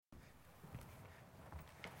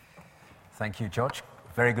Thank you, George.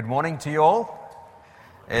 Very good morning to you all.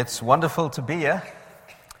 It's wonderful to be here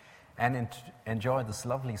and enjoy this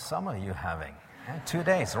lovely summer you're having. 2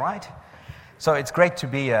 days, right? So it's great to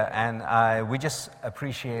be here, and we just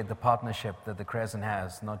appreciate the partnership that the Crescent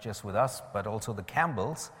has, not just with us, but also the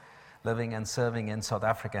Campbells, living and serving in South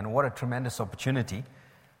Africa. And what a tremendous opportunity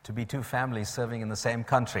to be two families serving in the same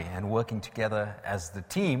country and working together as the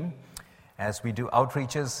team as we do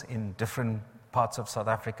outreaches in different parts of South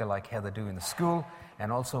Africa like Heather do in the school, and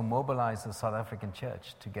also mobilize the South African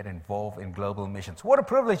church to get involved in global missions. What a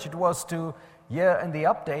privilege it was to hear in the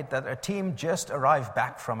update that a team just arrived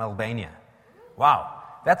back from Albania. Wow,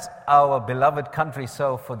 that's our beloved country.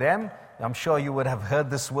 So for them, I'm sure you would have heard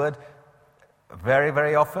this word very,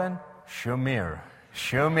 very often, Shamir.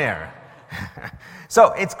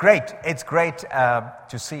 So it's great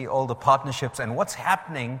to see all the partnerships and what's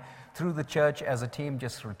happening through the church as a team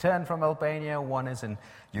just returned from Albania. One is in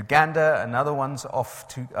Uganda, another one's off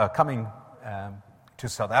to coming to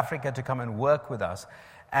South Africa to come and work with us.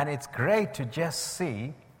 And it's great to just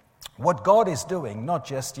see what God is doing, not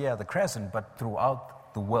just here at the Crescent, but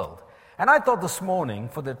throughout the world. And I thought this morning,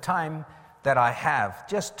 for the time that I have,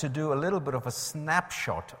 just to do a little bit of a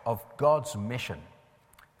snapshot of God's mission,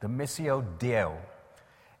 the Missio Deo.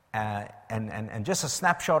 And just a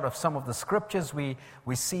snapshot of some of the scriptures. We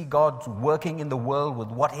see God working in the world with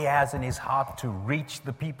what He has in His heart to reach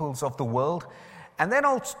the peoples of the world. And then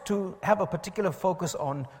also to have a particular focus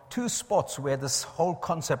on two spots where this whole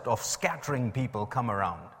concept of scattering people come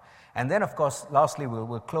around. And then, of course, lastly,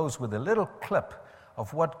 we'll close with a little clip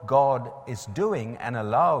of what God is doing and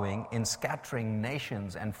allowing in scattering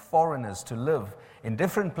nations and foreigners to live in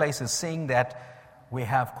different places, seeing that we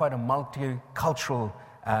have quite a multicultural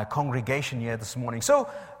congregation here this morning. So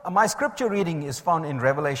my scripture reading is found in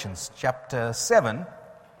Revelations chapter 7,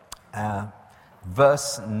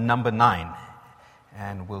 verse number 9.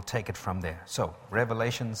 And we'll take it from there. So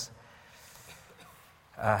Revelations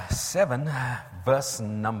 7, verse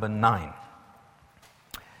number 9.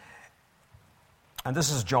 And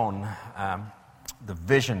this is John, the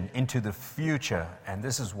vision into the future. And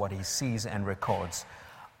this is what he sees and records.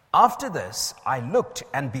 After this, I looked,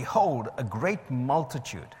 and behold, a great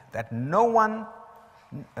multitude that no one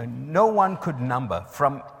could number,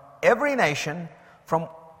 from every nation, from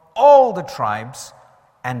all the tribes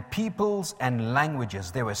and peoples and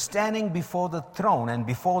languages. They were standing before the throne and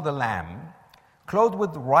before the Lamb, clothed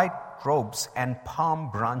with white robes and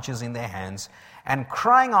palm branches in their hands, and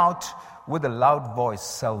crying out with a loud voice,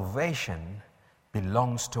 "Salvation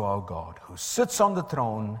belongs to our God, who sits on the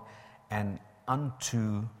throne, and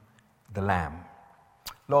unto the Lamb."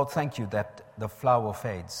 Lord, thank you that the flower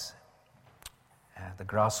fades, the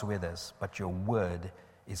grass withers, but your word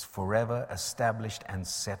is forever established and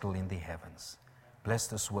settled in the heavens. Bless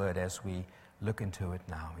this word as we look into it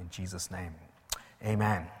now, in Jesus' name.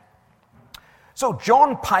 Amen. So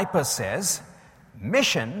John Piper says,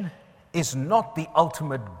 mission is not the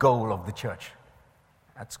ultimate goal of the church.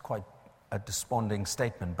 That's quite a desponding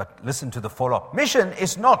statement, but listen to the follow-up. Mission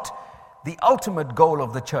is not the ultimate goal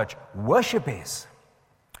of the church. Worship is.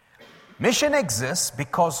 Mission exists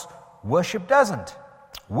because worship doesn't.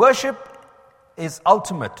 Worship is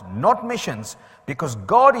ultimate, not missions, because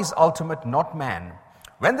God is ultimate, not man.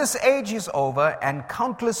 When this age is over and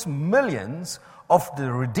countless millions of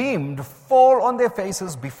the redeemed fall on their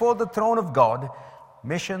faces before the throne of God,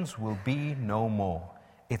 missions will be no more.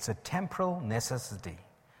 It's a temporal necessity,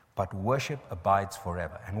 but worship abides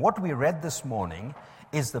forever. And what we read this morning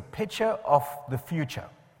is the picture of the future,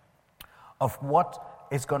 of what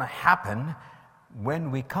is going to happen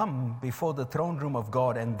when we come before the throne room of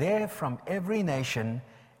God, and there from every nation,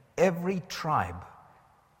 every tribe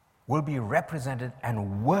will be represented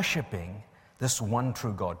and worshiping this one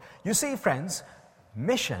true God. You see, friends,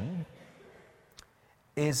 mission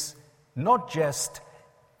is not just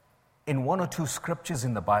in one or two scriptures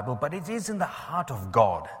in the Bible, but it is in the heart of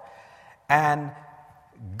God. And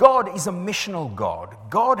God is a missional God.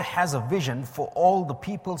 God has a vision for all the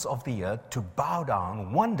peoples of the earth to bow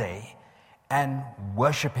down one day and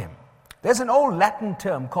worship Him. There's an old Latin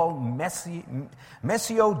term called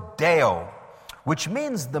Missio Deo, which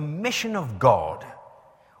means the mission of God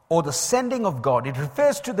or the sending of God. It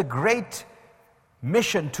refers to the great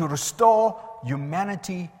mission to restore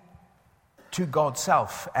humanity to God's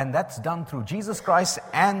self, and that's done through Jesus Christ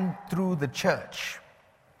and through the church.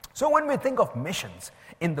 So when we think of missions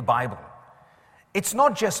in the Bible, it's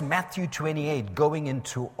not just Matthew 28 going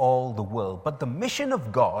into all the world, but the mission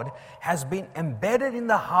of God has been embedded in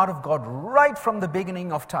the heart of God right from the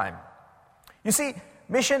beginning of time. You see,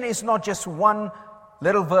 mission is not just one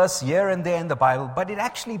little verse here and there in the Bible, but it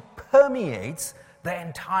actually permeates the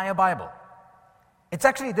entire Bible.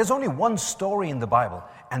 There's only one story in the Bible,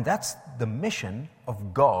 and that's the mission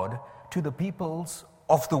of God to the peoples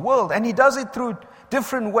of the world. And he does it through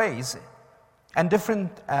different ways and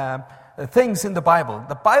different things in the Bible.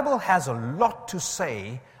 The Bible has a lot to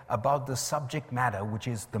say about the subject matter, which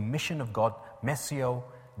is the mission of God, Missio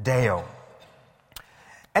Deo.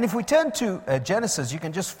 And if we turn to Genesis, you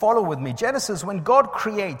can just follow with me. Genesis, when God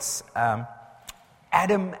creates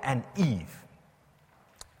Adam and Eve,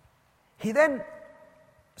 he then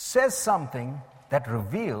says something that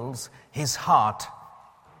reveals his heart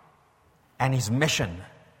and his mission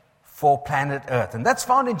for planet Earth. And that's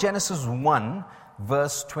found in Genesis 1,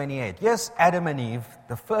 verse 28. Yes, Adam and Eve,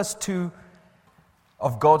 the first two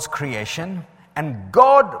of God's creation, and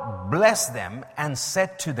God blessed them and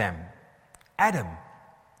said to them, Adam,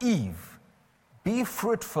 Eve, be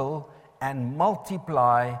fruitful and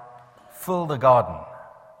multiply, fill the garden.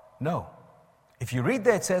 No. If you read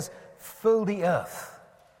there, it says, fill the earth.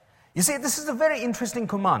 You see, this is a very interesting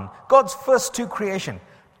command. God's first two creation.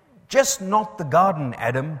 Just not the garden,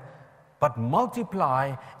 Adam, but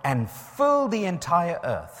multiply and fill the entire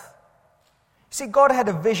earth. You see, God had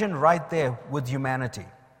a vision right there with humanity.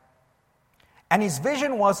 And his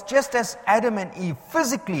vision was just as Adam and Eve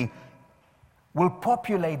physically will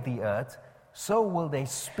populate the earth, so will they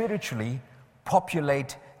spiritually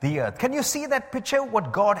populate the earth. Can you see that picture,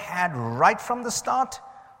 what God had right from the start?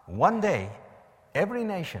 One day, every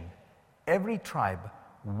nation, every tribe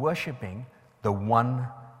worshiping the one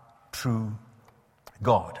true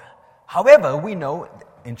God. However, we know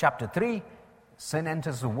in chapter 3, sin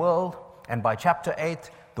enters the world, and by chapter 8,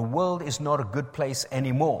 the world is not a good place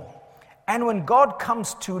anymore. And when God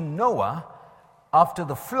comes to Noah after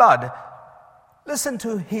the flood, listen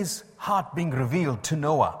to his heart being revealed to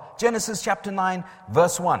Noah. Genesis chapter 9,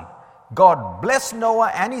 verse 1. God blessed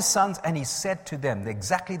Noah and his sons, and he said to them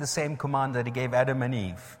exactly the same command that he gave Adam and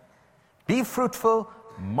Eve. Be fruitful,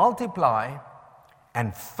 multiply,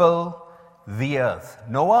 and fill the earth.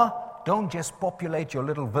 Noah, don't just populate your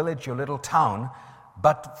little village, your little town,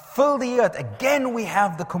 but fill the earth. Again, we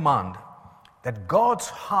have the command that God's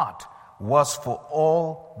heart was for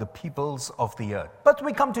all the peoples of the earth. But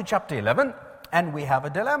we come to chapter 11, and we have a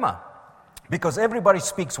dilemma. Because everybody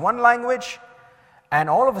speaks one language, and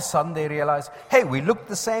all of a sudden they realize, hey, we look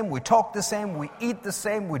the same, we talk the same, we eat the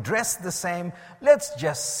same, we dress the same. Let's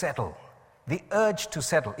just settle. The urge to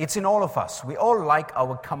settle, it's in all of us. We all like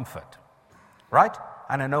our comfort, right?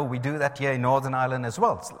 And I know we do that here in Northern Ireland as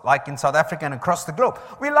well. It's like in South Africa and across the globe.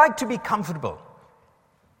 We like to be comfortable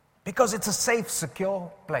because it's a safe,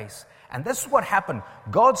 secure place. And this is what happened.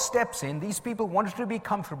 God steps in. These people wanted to be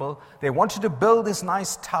comfortable. They wanted to build this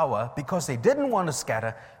nice tower because they didn't want to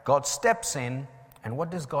scatter. God steps in, and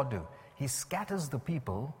what does God do? He scatters the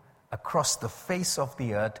people across the face of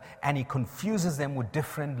the earth, and he confuses them with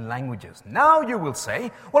different languages. Now you will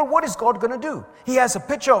say, well, what is God going to do? He has a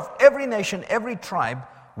picture of every nation, every tribe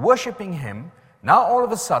worshiping him. Now all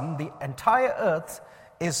of a sudden, the entire earth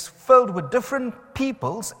is filled with different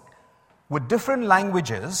peoples, with different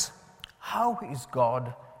languages. How is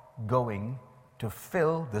God going to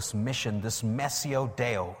fill this mission, this Missio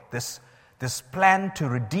Deo, this plan to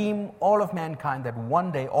redeem all of mankind, that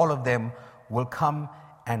one day all of them will come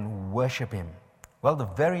and worship him? Well, the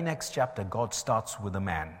very next chapter, God starts with a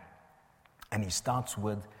man, and he starts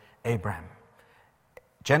with Abraham.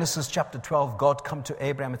 Genesis chapter 12, God come to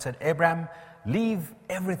Abraham and said, Abraham, leave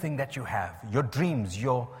everything that you have, your dreams,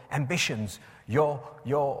 your ambitions, your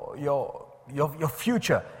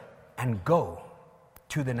future, and go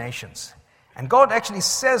to the nations. And God actually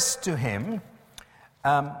says to him,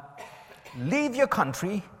 leave your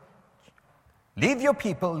country, leave your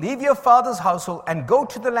people, leave your father's household, and go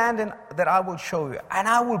to the land that I will show you, and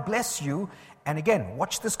I will bless you. And again,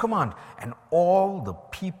 watch this command, and all the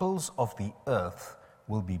peoples of the earth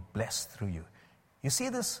will be blessed through you. You see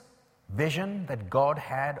this vision that God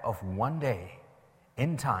had of one day,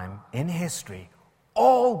 in time, in history,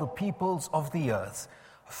 all the peoples of the earth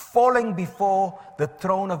falling before the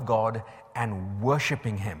throne of God and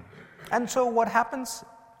worshiping him. And so what happens?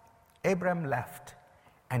 Abraham left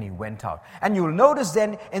and he went out. And you'll notice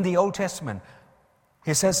then in the Old Testament,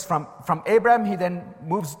 he says from Abraham, he then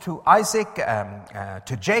moves to Isaac,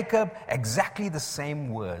 to Jacob, exactly the same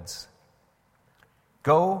words.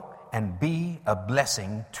 Go and be a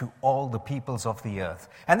blessing to all the peoples of the earth.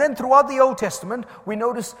 And then throughout the Old Testament, we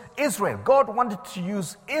notice Israel. God wanted to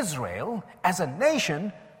use Israel as a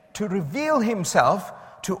nation to reveal himself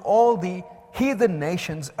to all the heathen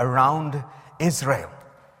nations around Israel.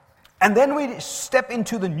 And then we step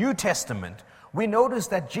into the New Testament, we notice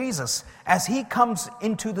that Jesus, as he comes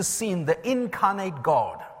into the scene, the incarnate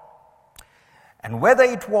God, and whether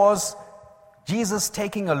it was Jesus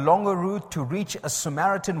taking a longer route to reach a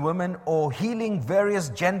Samaritan woman or healing various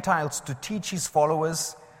Gentiles to teach his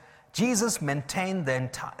followers, Jesus maintained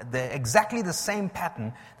exactly the same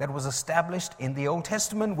pattern that was established in the Old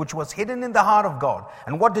Testament, which was hidden in the heart of God.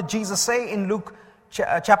 And what did Jesus say in Luke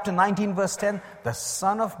chapter 19, verse 10? The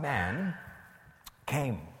Son of Man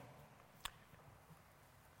came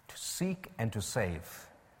to seek and to save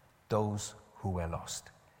those who were lost.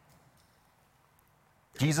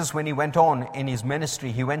 Jesus, when he went on in his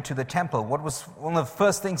ministry, he went to the temple. What was one of the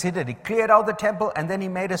first things he did? He cleared out the temple and then he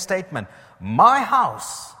made a statement. My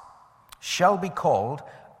house shall be called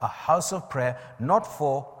a house of prayer, not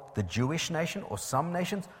for the Jewish nation or some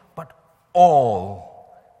nations, but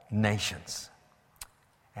all nations.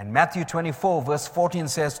 And Matthew 24 verse 14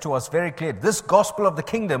 says to us very clear, this gospel of the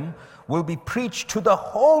kingdom will be preached to the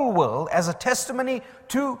whole world as a testimony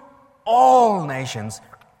to all nations,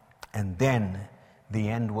 and then the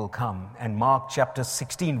end will come. And Mark chapter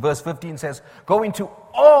 16 verse 15 says, go into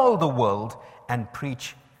all the world and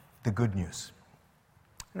preach the good news.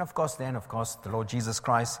 And of course, the Lord Jesus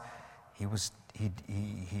Christ, he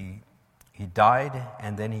died,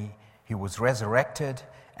 and then he was resurrected,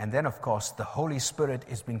 and then of course the Holy Spirit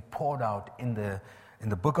is being poured out in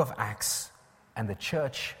the book of Acts, and the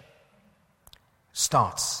church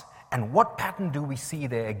starts. And what pattern do we see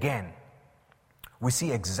there again? We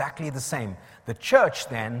see exactly the same. The church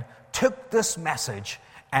then took this message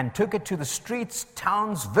and took it to the streets,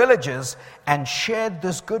 towns, villages, and shared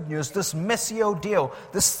this good news, this Missio Deo,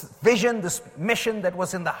 this vision, this mission that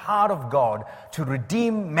was in the heart of God to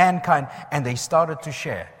redeem mankind, and they started to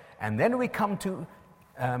share. And then we come to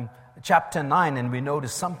chapter 9, and we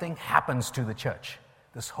notice something happens to the church.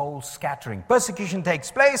 This whole scattering. Persecution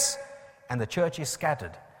takes place, and the church is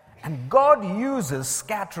scattered. And God uses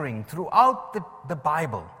scattering throughout the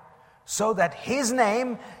Bible so that his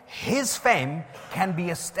name, his fame can be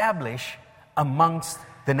established amongst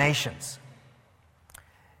the nations.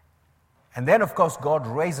 And then, of course, God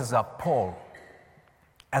raises up Paul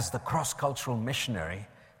as the cross-cultural missionary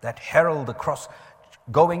that herald the cross,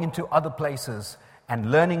 going into other places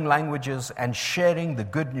and learning languages and sharing the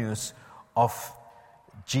good news of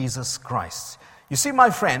Jesus Christ. You see, my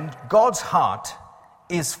friend, God's heart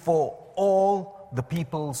is for all the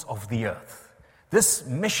peoples of the earth. This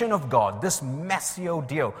mission of God, this Missio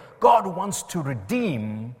Deo, God wants to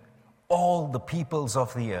redeem all the peoples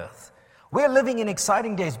of the earth. We're living in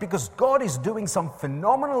exciting days because God is doing some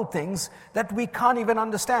phenomenal things that we can't even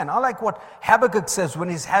understand. I like what Habakkuk says when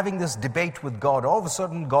he's having this debate with God. All of a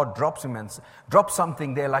sudden, God drops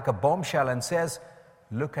something there like a bombshell and says,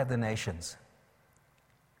 look at the nations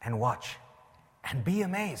and watch and be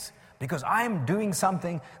amazed, because I am doing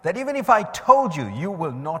something that even if I told you, you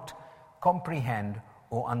will not comprehend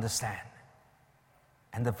or understand.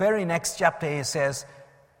 And the very next chapter he says,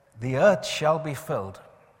 the earth shall be filled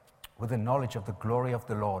with the knowledge of the glory of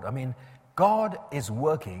the Lord. I mean, God is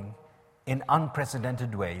working in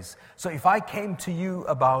unprecedented ways. So if I came to you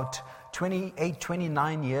about 28,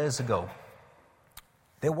 29 years ago,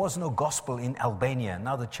 there was no gospel in Albania.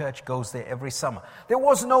 Now the church goes there every summer. There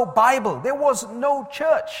was no Bible. There was no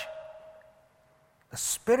church. The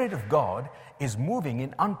Spirit of God is moving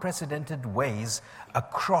in unprecedented ways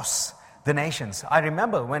across the nations. I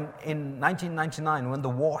remember when in 1999, when the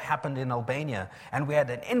war happened in Albania, and we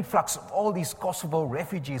had an influx of all these Kosovo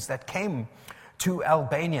refugees that came to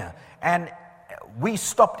Albania, and we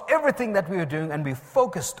stopped everything that we were doing and we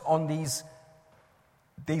focused on these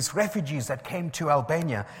refugees that came to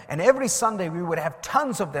Albania. And every Sunday we would have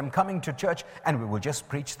tons of them coming to church, and we would just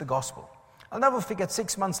preach the gospel. I'll never forget,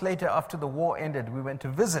 6 months later, after the war ended, we went to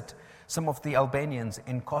visit some of the Albanians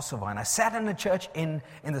in Kosovo. And I sat in a church in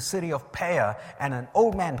the city of Pea, and an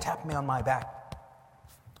old man tapped me on my back.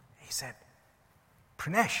 He said,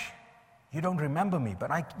 Pranesh, you don't remember me,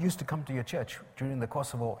 but I used to come to your church during the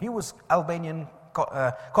Kosovo War. He was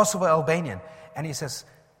Kosovo Albanian. And he says,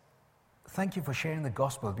 thank you for sharing the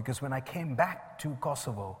gospel, because when I came back to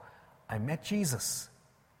Kosovo, I met Jesus.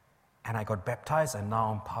 And I got baptized, and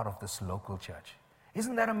now I'm part of this local church.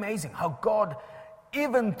 Isn't that amazing? How God,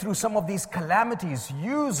 even through some of these calamities,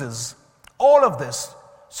 uses all of this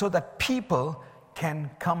so that people can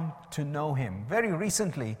come to know Him. Very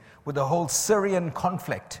recently, with the whole Syrian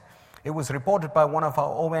conflict, it was reported by one of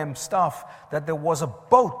our OM staff that there was a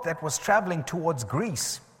boat that was traveling towards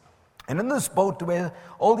Greece. And in this boat, there were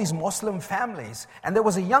all these Muslim families. And there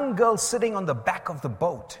was a young girl sitting on the back of the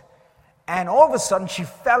boat. And all of a sudden, she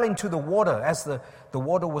fell into the water as the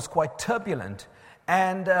water was quite turbulent.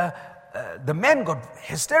 And the men got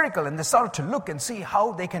hysterical and they started to look and see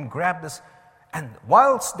how they can grab this. And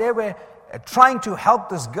whilst they were trying to help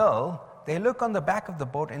this girl, they look on the back of the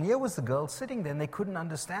boat, and here was the girl sitting there, and they couldn't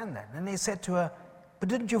understand that. And they said to her, "But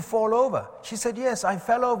didn't you fall over?" She said, "Yes, I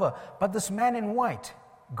fell over, but this man in white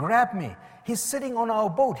grabbed me. He's sitting on our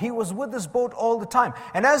boat. He was with this boat all the time."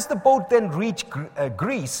 And as the boat then reached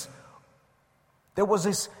Greece, there was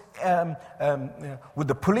this, with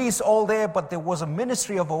the police all there, but there was a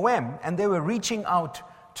ministry of OM, and they were reaching out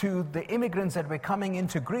to the immigrants that were coming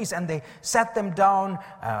into Greece, and they sat them down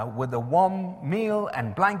with a warm meal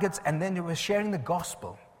and blankets, and then they were sharing the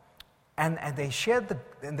gospel. And they shared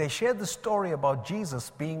the story about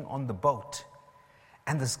Jesus being on the boat.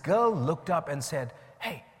 And this girl looked up and said,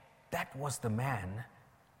 "Hey, that was the man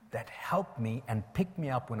that helped me and picked me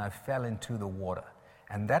up when I fell into the water."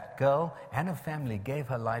 And that girl and her family gave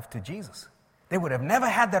her life to Jesus. They would have never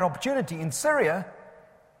had that opportunity in Syria,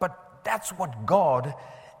 but that's what God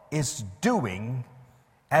is doing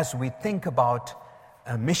as we think about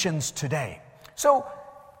missions today. So,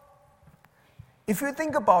 if you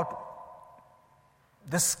think about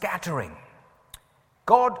the scattering,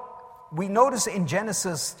 God, we notice in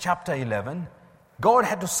Genesis chapter 11, God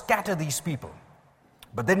had to scatter these people.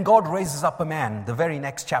 But then God raises up a man, the very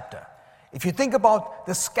next chapter. If you think about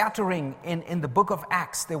the scattering in the book of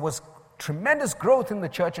Acts, there was tremendous growth in the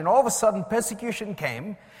church, and all of a sudden persecution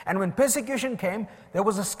came. And when persecution came, there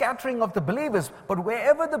was a scattering of the believers. But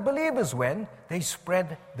wherever the believers went, they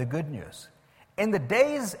spread the good news. In the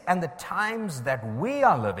days and the times that we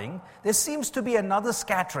are living, there seems to be another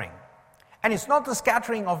scattering. And it's not the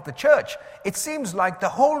scattering of the church. It seems like the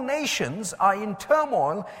whole nations are in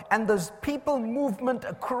turmoil, and there's people movement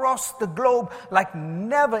across the globe like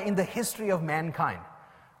never in the history of mankind.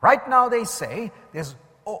 Right now they say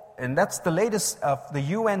and that's the latest of the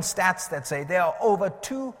UN stats that say there are over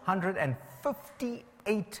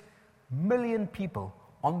 258 million people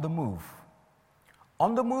on the move.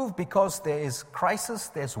 On the move because there is crisis,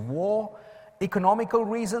 there's war, economical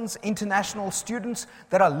reasons, international students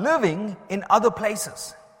that are living in other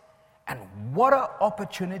places. And what an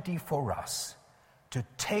opportunity for us to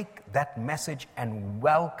take that message and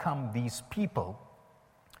welcome these people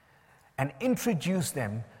and introduce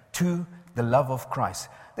them to the love of Christ.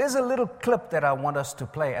 There's a little clip that I want us to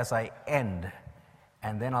play as I end,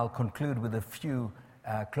 and then I'll conclude with a few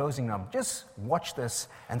closing numbers. Just watch this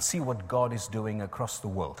and see what God is doing across the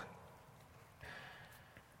world.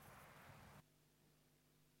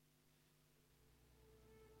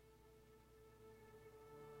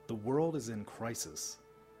 The world is in crisis.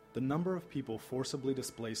 The number of people forcibly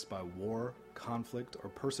displaced by war, conflict, or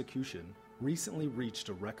persecution recently reached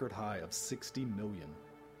a record high of 60 million.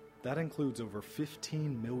 That includes over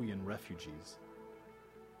 15 million refugees.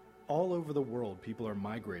 All over the world, people are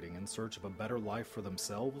migrating in search of a better life for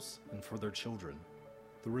themselves and for their children.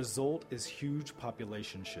 The result is huge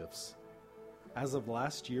population shifts. As of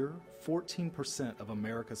last year, 14% of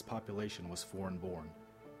America's population was foreign-born.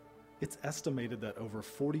 It's estimated that over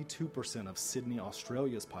 42% of Sydney,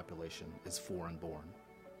 Australia's population is foreign-born.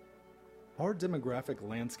 Our demographic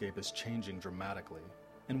landscape is changing dramatically,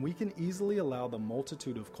 and we can easily allow the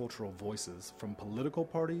multitude of cultural voices, from political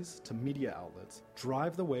parties to media outlets,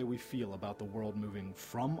 drive the way we feel about the world moving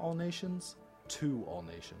from all nations to all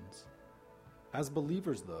nations. As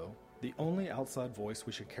believers, though, the only outside voice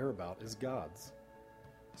we should care about is God's.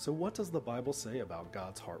 So what does the Bible say about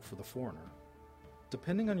God's heart for the foreigner?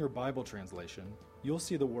 Depending on your Bible translation, you'll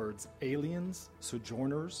see the words aliens,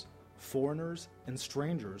 sojourners, foreigners, and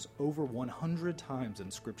strangers over 100 times in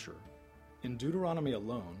Scripture. In Deuteronomy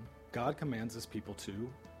alone, God commands his people to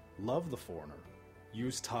love the foreigner,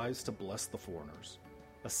 use tithes to bless the foreigners,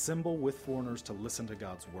 assemble with foreigners to listen to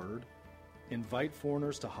God's word, invite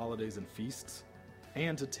foreigners to holidays and feasts,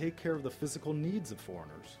 and to take care of the physical needs of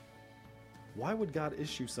foreigners. Why would God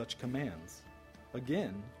issue such commands?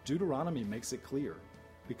 Again, Deuteronomy makes it clear,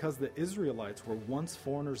 because the Israelites were once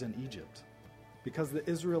foreigners in Egypt, because the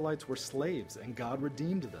Israelites were slaves and God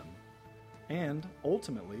redeemed them, and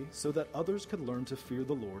ultimately so that others could learn to fear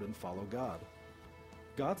the Lord and follow God.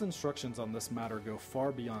 God's instructions on this matter go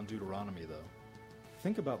far beyond Deuteronomy, though.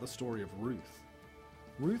 Think about the story of Ruth.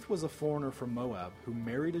 Ruth was a foreigner from Moab who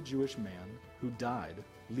married a Jewish man who died,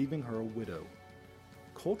 leaving her a widow.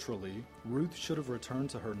 Culturally, Ruth should have returned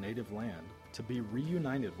to her native land to be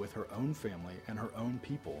reunited with her own family and her own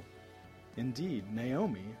people. Indeed,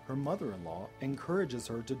 Naomi, her mother-in-law, encourages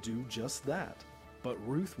her to do just that. But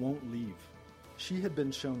Ruth won't leave. She had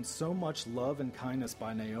been shown so much love and kindness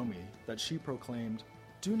by Naomi that she proclaimed,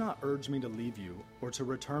 "Do not urge me to leave you or to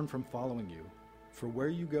return from following you, for where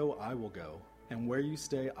you go I will go, and where you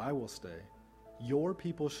stay, I will stay. Your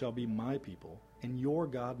people shall be my people, and your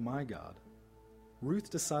God my God." Ruth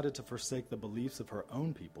decided to forsake the beliefs of her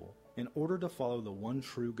own people in order to follow the one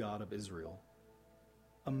true God of Israel.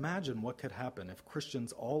 Imagine what could happen if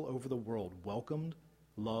Christians all over the world welcomed,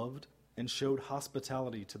 loved, and showed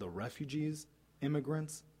hospitality to the refugees,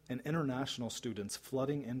 immigrants, and international students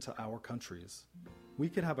flooding into our countries. We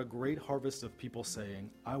could have a great harvest of people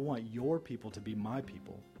saying, "I want your people to be my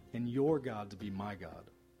people, and your God to be my God."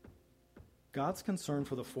 God's concern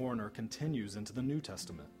for the foreigner continues into the New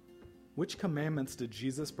Testament. Which commandments did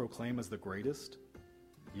Jesus proclaim as the greatest?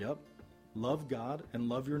 Yep, love God and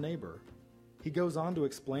love your neighbor. He goes on to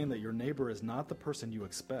explain that your neighbor is not the person you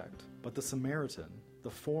expect, but the Samaritan,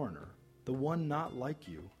 the foreigner, the one not like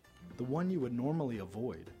you, the one you would normally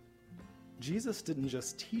avoid. Jesus didn't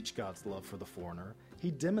just teach God's love for the foreigner,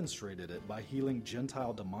 he demonstrated it by healing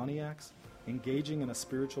Gentile demoniacs, engaging in a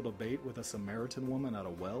spiritual debate with a Samaritan woman at a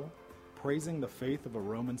well, praising the faith of a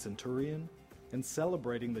Roman centurion, and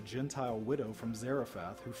celebrating the Gentile widow from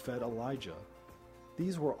Zarephath who fed Elijah.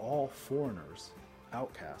 These were all foreigners,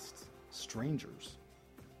 outcasts, strangers.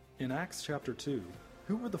 In Acts chapter 2,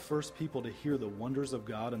 who were the first people to hear the wonders of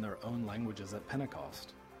God in their own languages at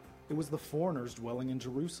Pentecost? It was the foreigners dwelling in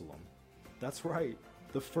Jerusalem. That's right,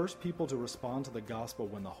 the first people to respond to the gospel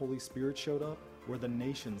when the Holy Spirit showed up were the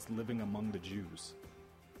nations living among the Jews.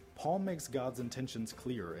 Paul makes God's intentions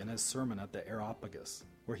clear in his sermon at the Areopagus,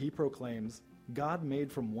 where he proclaims, "God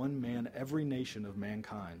made from one man every nation of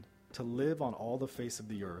mankind, to live on all the face of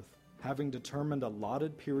the earth, having determined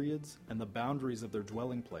allotted periods and the boundaries of their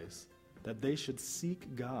dwelling place, that they should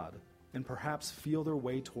seek God and perhaps feel their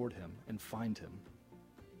way toward him and find him."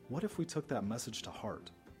 What if we took that message to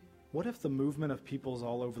heart? What if the movement of peoples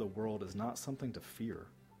all over the world is not something to fear?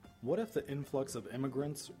 What if the influx of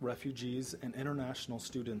immigrants, refugees, and international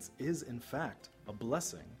students is, in fact, a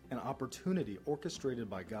blessing, an opportunity orchestrated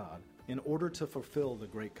by God in order to fulfill the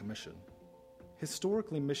Great Commission?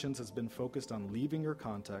 Historically, missions has been focused on leaving your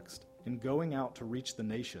context and going out to reach the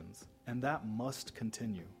nations, and that must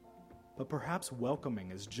continue. But perhaps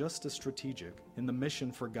welcoming is just as strategic in the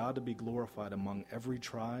mission for God to be glorified among every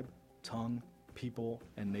tribe, tongue, people,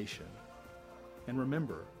 and nation. And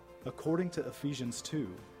remember, according to Ephesians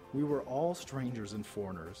 2, we were all strangers and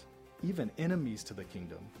foreigners, even enemies to the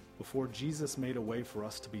kingdom, before Jesus made a way for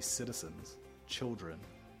us to be citizens, children,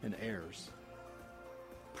 and heirs.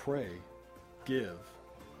 Pray, give,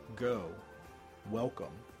 go,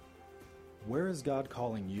 welcome. Where is God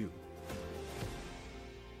calling you?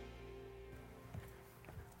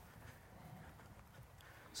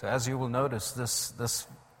 So as you will notice, this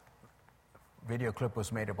video clip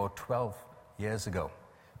was made about 12 years ago.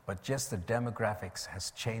 But just the demographics has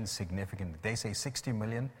changed significantly. They say 60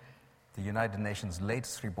 million. The United Nations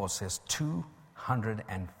latest report says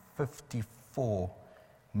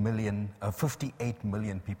 58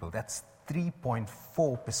 million people. That's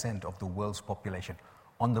 3.4% of the world's population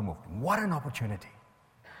on the move. What an opportunity.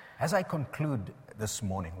 As I conclude this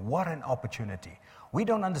morning, what an opportunity. We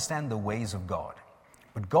don't understand the ways of God,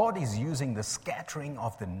 but God is using the scattering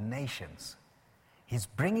of the nations. He's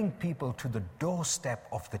bringing people to the doorstep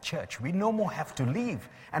of the church. We no more have to leave,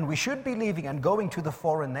 and we should be leaving and going to the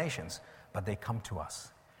foreign nations, but they come to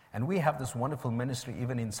us. And we have this wonderful ministry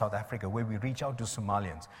even in South Africa where we reach out to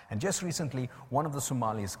Somalians. And just recently, one of the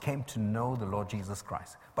Somalis came to know the Lord Jesus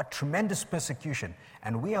Christ. But tremendous persecution,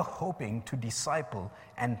 and we are hoping to disciple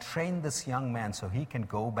and train this young man so he can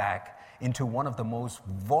go back into one of the most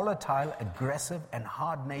volatile, aggressive, and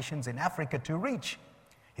hard nations in Africa to reach.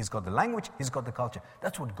 He's got the language, he's got the culture.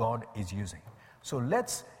 That's what God is using. So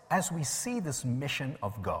let's, as we see this mission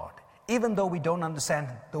of God, even though we don't understand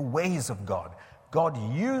the ways of God, God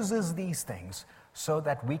uses these things so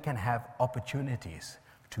that we can have opportunities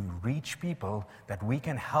to reach people, that we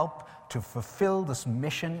can help to fulfill this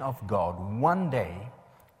mission of God. One day,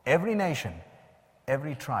 every nation,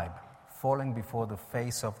 every tribe, falling before the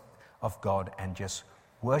face of God and just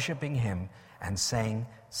worshiping Him and saying,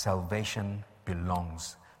 salvation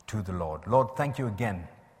belongs to the Lord. Lord, thank you again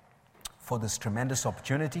for this tremendous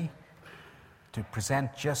opportunity to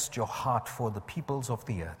present just your heart for the peoples of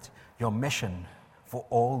the earth, your mission for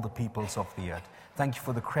all the peoples of the earth. Thank you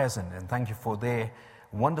for the Crescent, and thank you for their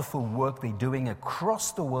wonderful work they're doing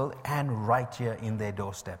across the world and right here in their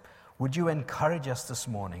doorstep. Would you encourage us this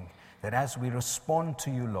morning that as we respond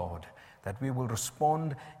to you, Lord, that we will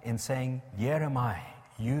respond in saying, here am I,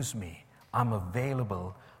 use me. I'm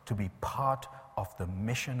available to be part of the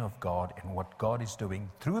mission of God and what God is doing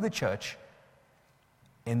through the church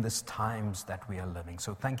in these times that we are living.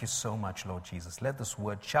 So thank you so much, Lord Jesus. Let this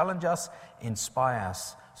word challenge us, inspire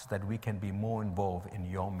us, so that we can be more involved in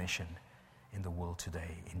your mission in the world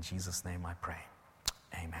today. In Jesus' name I pray.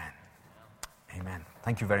 Amen. Amen.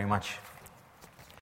 Thank you very much.